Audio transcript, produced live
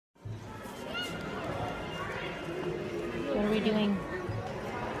you doing?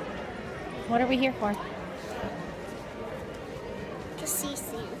 What are we here for? To see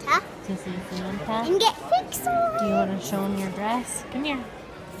Santa. To see Santa? And get pixels. Do you want to show him your dress? Come here.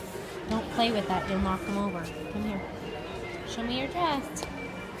 Don't play with that. You'll knock him over. Come here. Show me your dress.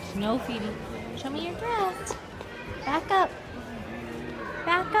 No, Phoebe. Show me your dress. Back up.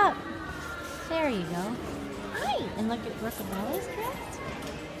 Back up. There you go. Hi. And look at Rookabella's dress.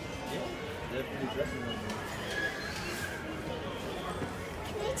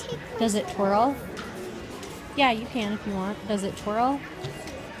 Can I take my Does it twirl? Yeah, you can if you want. Does it twirl?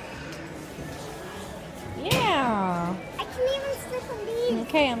 Yeah. I can even slip a leaf.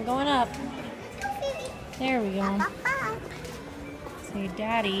 Okay, I'm going up. Go, Phoebe. There we go. Ba-ba-ba. So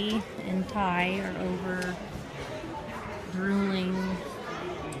Daddy and Ty are over drooling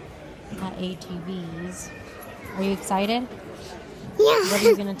at ATVs. Are you excited? Yeah. What are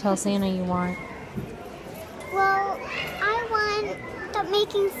you going to tell Santa you want? Well, I want the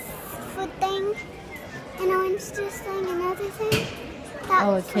making food thing, and I want to thing, another thing. That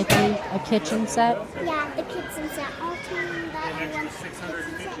Oh, was for a kitchen set? Yeah, the kitchen set. I'll tell them that I want kitchen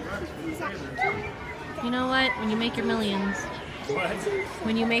set. You know what? When you make your millions.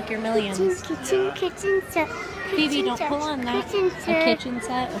 When you make your millions. Kitchen set. Phoebe, don't pull on that. Kitchen A set. kitchen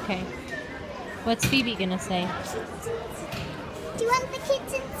set? Okay. What's Phoebe going to say? Do you want the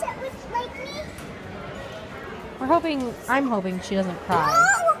kitchen set with like me? I'm hoping she doesn't cry.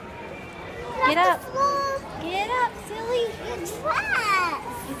 No! Get Not up. the floor. Get up, silly. Your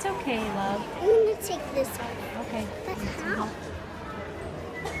dress. It's okay, love. I'm going to take this off. Okay. But how?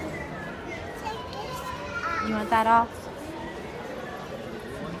 Take this off. You want that off?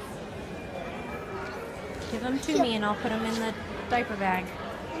 Give them to me and I'll put them in the diaper bag.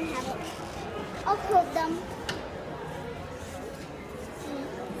 And have it. I'll hold them.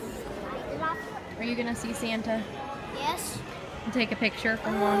 Slide it off. Are you going to see Santa Yes. and take a picture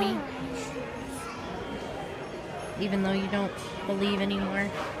for Mommy? Even though you don't believe anymore.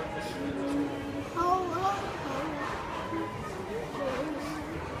 Ho, ho, ho.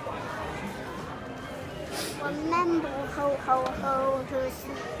 Remember, ho, ho, ho, who's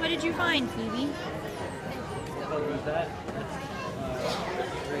What did you find, Phoebe? What was that?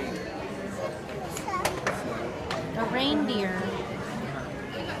 A reindeer.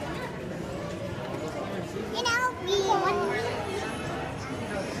 you know, we want.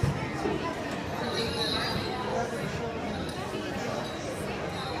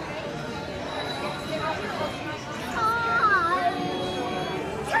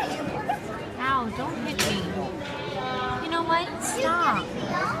 Ow, don't hit me. You know what? Stop.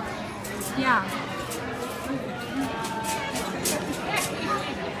 Yeah.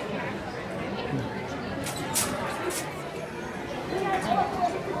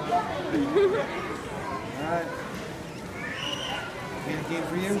 Alright. Got a game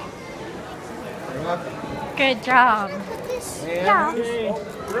for you? You're welcome. Good job. And Yeah.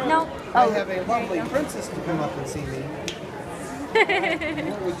 No. I have a lovely princess to come up and see me.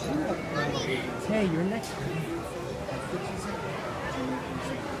 What would you like? Hey, you're next.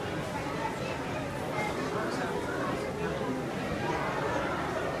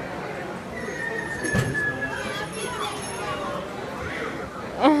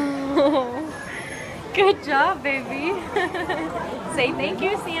 Good job, baby. Say thank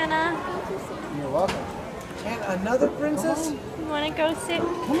you, Santa. You're welcome. And another princess? You want to go sit?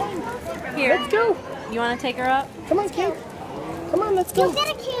 Come on. Here. Let's go. You want to take her up? Come on, Kate. Come on, let's go. Get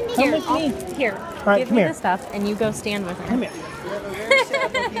a candy Here, with me. Here. right, Give come me here. the stuff, and you go stand with her. Come here. You have a very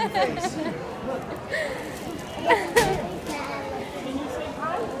sad looking face. Look. Can you say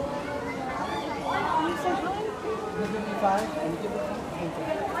hi? Can you say hi? You give me 5 and you give me 5.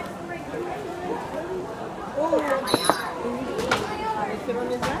 Oh, you sit on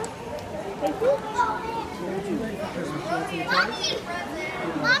his lap? Thank you. What would you like for Christmas? You want some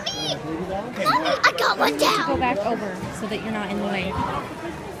toys? Mommy! Baby doll? Okay, Mommy, I got one Go down. back over so that you're not in the way. now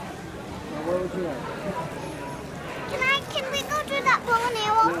what would you like? Can we go to that bow and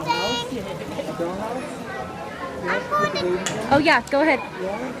arrow thing? A dollhouse? I'm going to. Baby doll? Oh yeah, go ahead.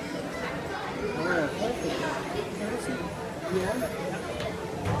 Yeah? Alright, perfect. Yeah?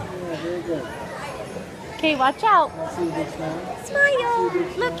 Yeah, very good. Okay, watch out. Let's see a big smile. Smile.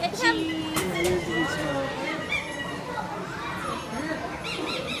 Look at him. Yeah, there's a big smile.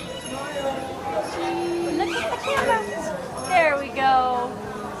 Look at the camera. There we go.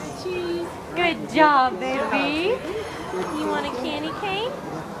 Good job, baby. You want a candy cane?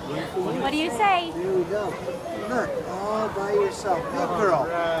 What do you say? There we go. Look, all by yourself. Good girl.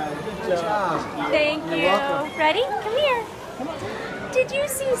 Good job. Thank you. Ready? Come here. Did you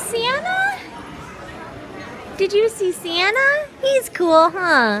see Santa? Did you see Santa? He's cool,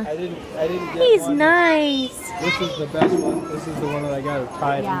 huh? I didn't get He's one. nice. This is the best one. This is the one that I got to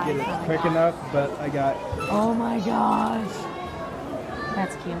tie it and get it quick enough, but I got. Oh my gosh.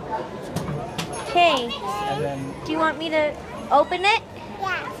 That's cute. Okay. And then Do you want me to open it?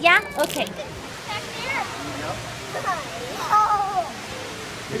 Yeah. Yeah? Okay. Oh.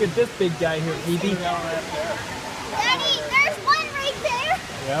 look at this big guy here, Phoebe. Daddy, there's one right there.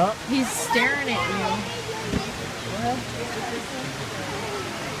 Yeah. He's staring at you.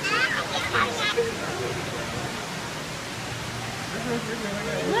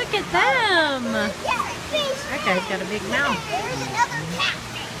 Look at them. Catfish. That guy's got a big mouth. There's another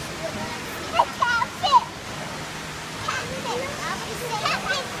catfish. A catfish.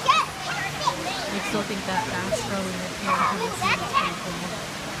 I still think that bass throwing it here is pretty cool.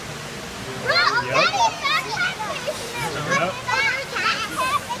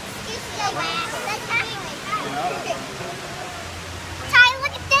 Ty,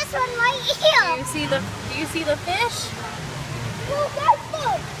 look at this one right here. Do you see the fish?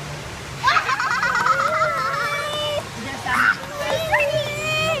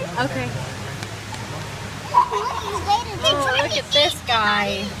 Okay. Oh, look at this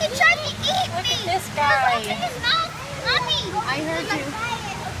guy. He tried to eat Look me. at this guy. Look at his mouth. Mommy. I heard you.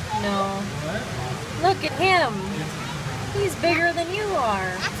 No. Look at him. He's bigger than you are.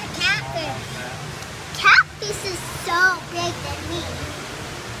 That's a catfish. Catfish is so big than me.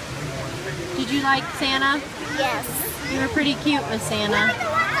 Did you like Santa? Yes. You were pretty cute with Santa.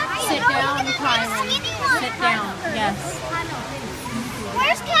 Sit down, Kyron. Sit down. Yes.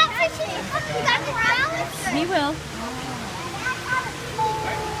 Where's catfish? He got the round? He will.